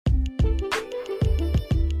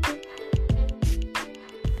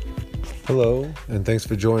Hello, and thanks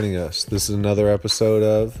for joining us. This is another episode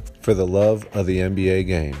of For the Love of the NBA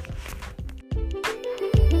Game.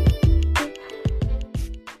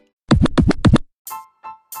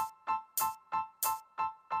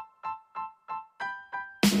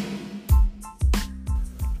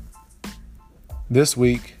 This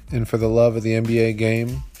week, in For the Love of the NBA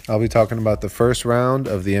Game, I'll be talking about the first round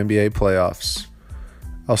of the NBA playoffs.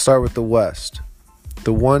 I'll start with the West.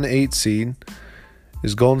 The 1-8 seed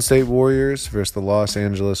is Golden State Warriors versus the Los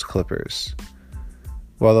Angeles Clippers.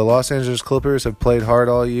 While the Los Angeles Clippers have played hard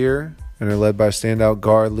all year and are led by standout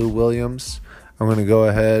guard Lou Williams, I'm going to go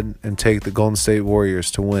ahead and take the Golden State Warriors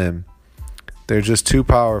to win. They're just too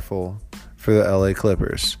powerful for the LA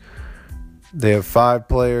Clippers. They have 5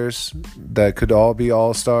 players that could all be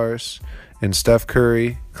all-stars in Steph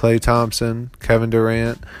Curry, Klay Thompson, Kevin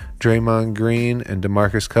Durant, Draymond Green, and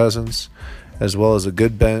DeMarcus Cousins, as well as a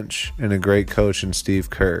good bench and a great coach in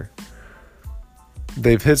Steve Kerr.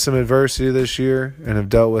 They've hit some adversity this year and have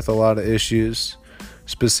dealt with a lot of issues,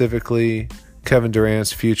 specifically Kevin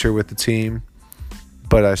Durant's future with the team,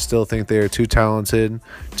 but I still think they are too talented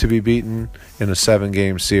to be beaten in a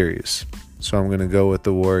 7-game series. So I'm going to go with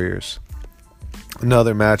the Warriors.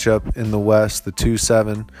 Another matchup in the West, the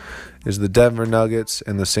 2-7, is the Denver Nuggets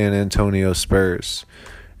and the San Antonio Spurs.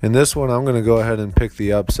 In this one, I'm going to go ahead and pick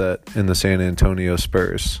the upset in the San Antonio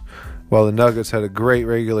Spurs. While the Nuggets had a great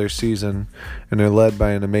regular season and are led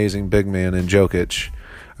by an amazing big man in Jokic,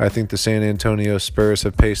 I think the San Antonio Spurs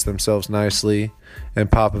have paced themselves nicely, and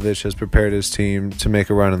Popovich has prepared his team to make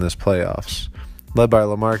a run in this playoffs. Led by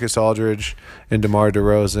LaMarcus Aldridge and DeMar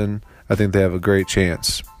DeRozan, I think they have a great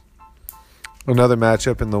chance. Another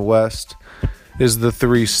matchup in the West is the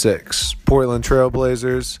 3-6, Portland Trail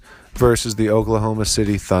Blazers versus the Oklahoma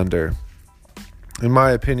City Thunder. In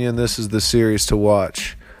my opinion, this is the series to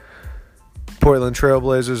watch. Portland Trail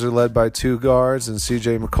Blazers are led by 2 guards in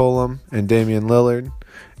CJ McCollum and Damian Lillard,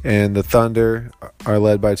 and the Thunder are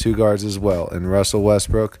led by 2 guards as well in Russell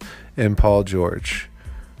Westbrook and Paul George.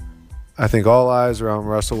 I think all eyes are on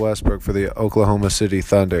Russell Westbrook for the Oklahoma City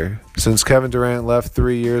Thunder. Since Kevin Durant left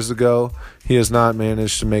 3 years ago, he has not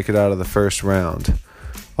managed to make it out of the first round.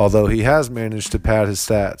 Although he has managed to pad his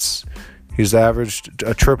stats. He's averaged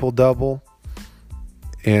a triple-double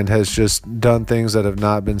and has just done things that have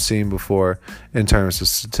not been seen before in terms of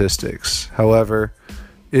statistics. However,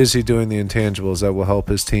 is he doing the intangibles that will help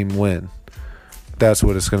his team win? That's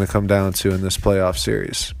what it's going to come down to in this playoff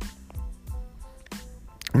series.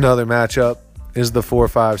 Another matchup is the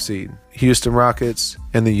 4-5 seed, Houston Rockets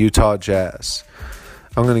and the Utah Jazz.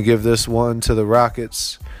 I'm going to give this one to the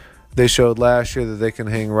Rockets. They showed last year that they can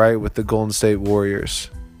hang right with the Golden State Warriors.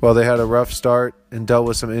 While they had a rough start and dealt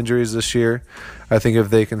with some injuries this year, I think if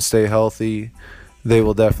they can stay healthy, they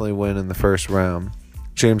will definitely win in the first round.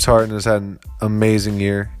 James Harden has had an amazing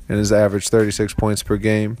year and has averaged 36 points per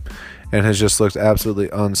game and has just looked absolutely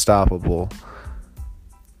unstoppable.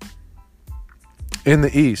 In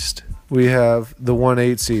the East, we have the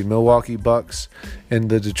 1-8 seed, Milwaukee Bucks and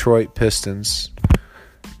the Detroit Pistons.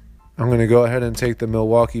 I'm going to go ahead and take the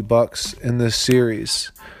Milwaukee Bucks in this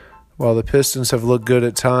series. While the Pistons have looked good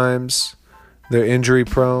at times, they're injury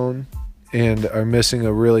prone and are missing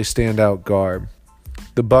a really standout guard.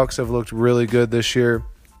 The Bucks have looked really good this year,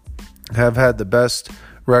 have had the best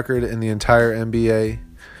record in the entire NBA,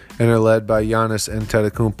 and are led by Giannis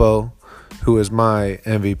Antetokounmpo, who is my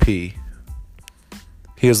MVP.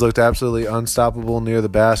 He has looked absolutely unstoppable near the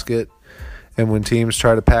basket, and when teams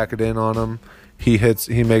try to pack it in on him, he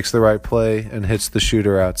makes the right play and hits the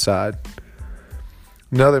shooter outside.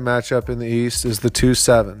 Another matchup in the East is the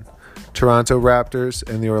 2-7, Toronto Raptors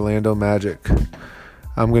and the Orlando Magic.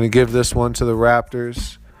 I'm going to give this one to the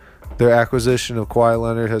Raptors. Their acquisition of Kawhi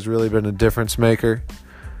Leonard has really been a difference maker.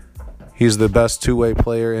 He's the best two-way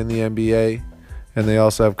player in the NBA, and they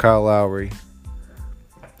also have Kyle Lowry.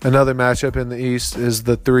 Another matchup in the East is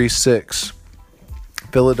the 3-6,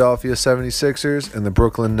 Philadelphia 76ers and the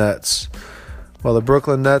Brooklyn Nets. While the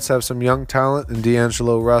Brooklyn Nets have some young talent in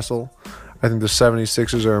D'Angelo Russell, I think the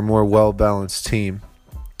 76ers are a more well-balanced team.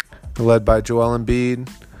 They're led by Joel Embiid,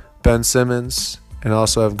 Ben Simmons, and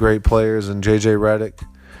also have great players in J.J. Redick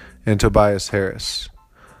and Tobias Harris.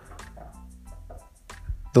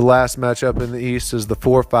 The last matchup in the East is the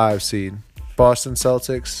 4-5 seed, Boston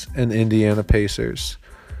Celtics and Indiana Pacers.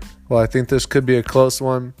 While I think this could be a close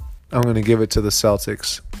one, I'm going to give it to the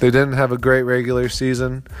Celtics. They didn't have a great regular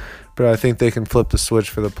season, but I think they can flip the switch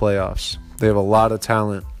for the playoffs. They have a lot of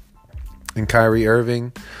talent in Kyrie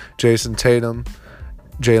Irving, Jason Tatum,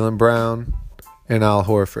 Jaylen Brown, and Al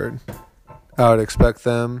Horford. I would expect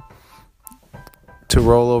them to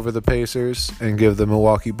roll over the Pacers and give the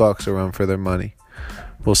Milwaukee Bucks a run for their money.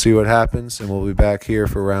 We'll see what happens, and we'll be back here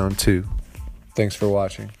for round 2. Thanks for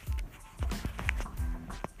watching.